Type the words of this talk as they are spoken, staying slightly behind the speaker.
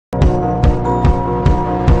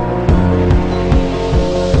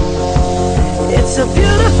It's a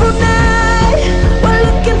beautiful night. We're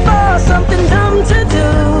looking for something dumb to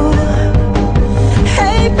do.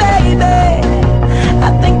 Hey baby,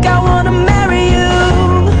 I think I wanna marry you.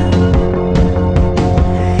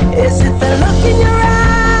 Is it the look in your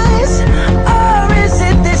eyes, or is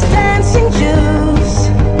it this dancing juice?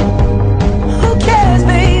 Who cares,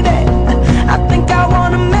 baby? I think I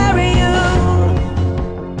wanna marry you.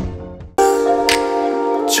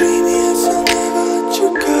 Dreaming I'll never let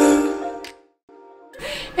you go.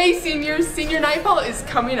 Hey seniors, Senior Nightfall is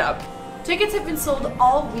coming up. Tickets have been sold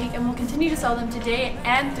all week and we'll continue to sell them today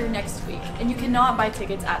and through next week. And you cannot buy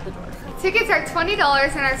tickets at the door. Tickets are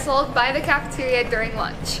 $20 and are sold by the cafeteria during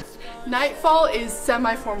lunch. Nightfall is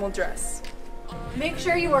semi-formal dress. Make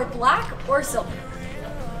sure you wear black or silver.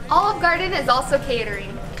 Olive Garden is also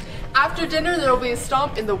catering. After dinner, there will be a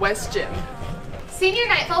stomp in the West Gym. Senior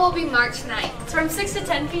Nightfall will be March 9th. It's from 6 to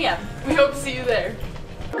 10 p.m. We hope to see you there.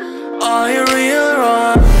 Are you real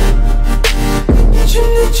wrong?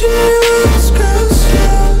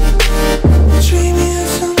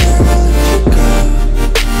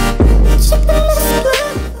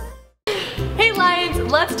 Hey Lions,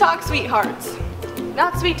 let's talk sweethearts.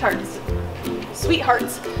 Not sweethearts.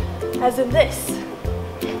 Sweethearts, as in this.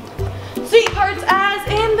 Sweethearts as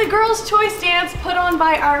in the Girls' Choice dance put on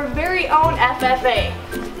by our very own FFA.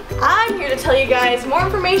 I'm here to tell you guys more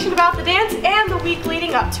information about the dance and the week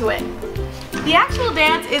leading up to it. The actual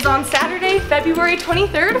dance is on Saturday, February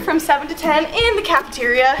 23rd from 7 to 10 in the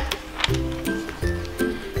cafeteria.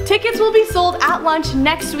 Tickets will be sold at lunch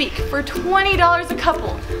next week for $20 a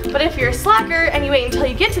couple. But if you're a slacker and you wait until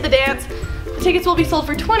you get to the dance, the tickets will be sold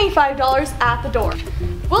for $25 at the door.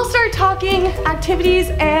 We'll start talking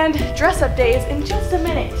activities and dress-up days in just a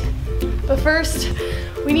minute. But first,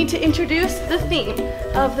 we need to introduce the theme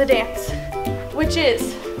of the dance, which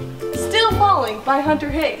is Still Falling by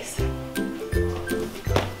Hunter Hayes.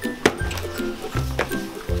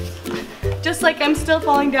 Just like I'm still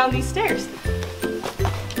falling down these stairs.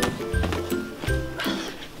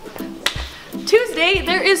 Tuesday,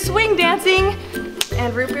 there is swing dancing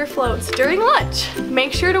and root beer floats during lunch.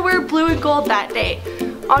 Make sure to wear blue and gold that day.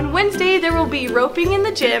 On Wednesday, there will be roping in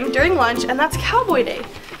the gym during lunch, and that's Cowboy Day.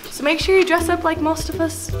 So make sure you dress up like most of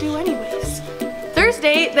us do anyways.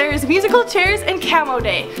 Thursday, there is musical chairs and camo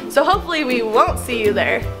day, so hopefully we won't see you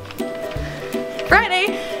there.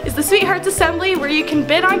 Friday is the Sweethearts Assembly where you can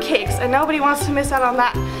bid on cakes, and nobody wants to miss out on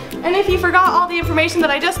that. And if you forgot all the information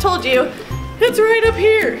that I just told you, it's right up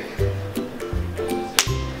here.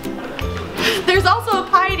 There's also a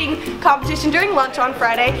pie eating competition during lunch on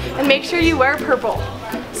Friday, and make sure you wear purple.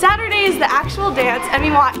 Saturday is the actual dance, and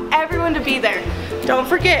we want everyone to be there. Don't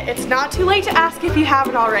forget, it's not too late to ask if you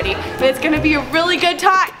haven't already, and it's going to be a really good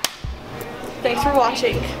time. Thanks for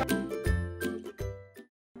watching.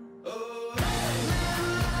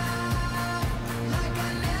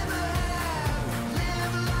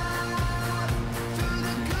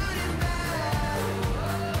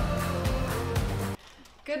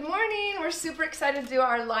 Good morning! We're super excited to do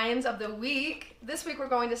our Lions of the Week. This week we're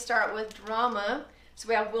going to start with drama. So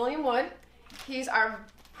we have William Wood. He's our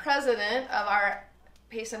president of our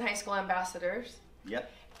Payson High School Ambassadors. Yep.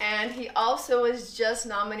 And he also was just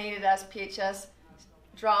nominated as PHS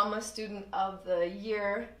Drama Student of the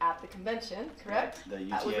Year at the convention, correct? The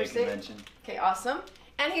UTA convention. Okay, awesome.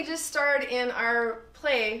 And he just starred in our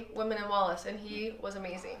play, Women in Wallace, and he was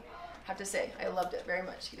amazing. I have to say, I loved it very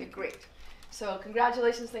much. He did great. So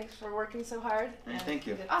congratulations, thanks for working so hard. Thank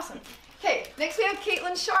you. You did awesome. Okay, next we have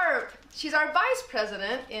Caitlin Sharp. She's our vice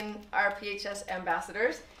president in our PHS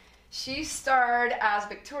Ambassadors. She starred as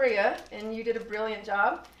Victoria, and you did a brilliant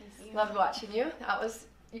job. Loved watching you.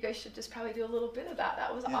 You guys should just probably do a little bit of that.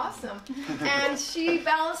 That was awesome. And she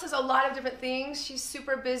balances a lot of different things. She's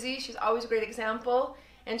super busy. She's always a great example.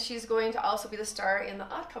 And she's going to also be the star in The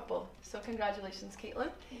Odd Couple. So congratulations,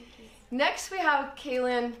 Caitlin. Thank you. Next we have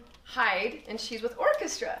Kaylin Hyde, and she's with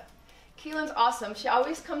orchestra. Kaylin's awesome. She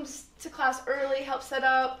always comes to class early, helps set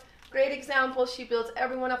up. Great example. She builds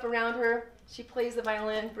everyone up around her. She plays the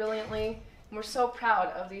violin brilliantly. And we're so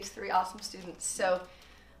proud of these three awesome students. So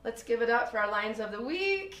let's give it up for our Lions of the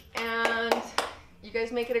Week, and you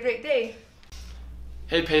guys make it a great day.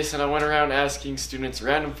 Hey Payson, I went around asking students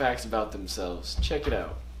random facts about themselves. Check it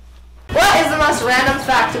out. What is the most random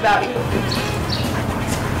fact about you?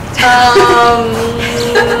 I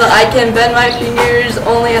can bend my fingers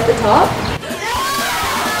only at the top.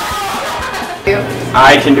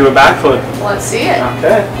 I can do a backflip. Let's see it.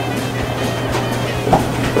 Okay.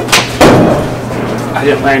 I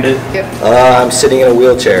didn't land it. I'm sitting in a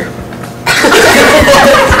wheelchair.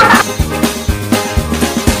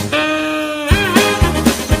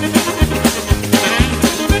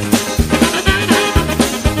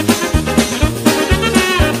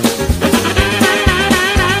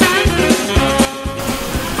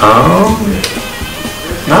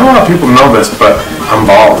 Not a lot of people know this, but I'm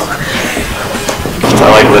bald. I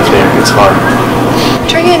like lifting. It's fun.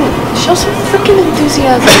 Dragon, show some freaking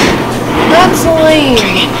enthusiasm. That's lame.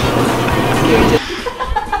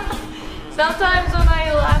 Sometimes when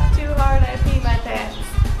I laugh too hard, I pee my pants.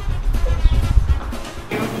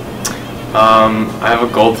 I have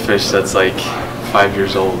a goldfish that's like 5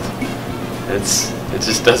 years old. It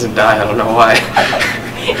just doesn't die. I don't know why.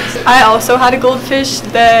 I also had a goldfish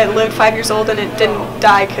that lived 5 years old and it didn't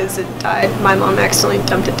die because it died. My mom accidentally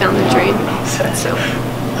dumped it down the drain. So.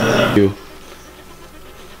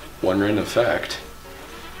 One random fact.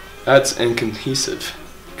 That's incohesive,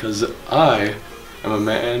 because I am a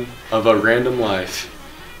man of a random life,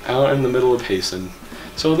 out in the middle of Payson.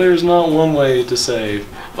 So there's not one way to say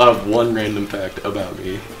I have one random fact about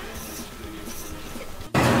me.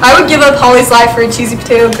 I would give up Holly's life for a cheesy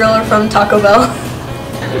potato griller from Taco Bell.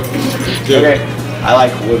 Okay, I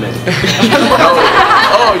like women.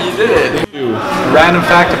 Oh, you did it! Random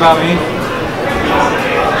fact about me.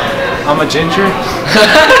 I'm a ginger.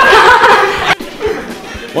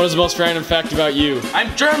 What is the most random fact about you?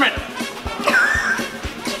 I'm German.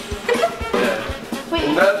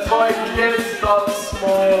 That's why you can't stop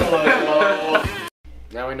smiling.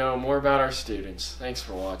 Now we know more about our students. Thanks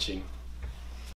for watching.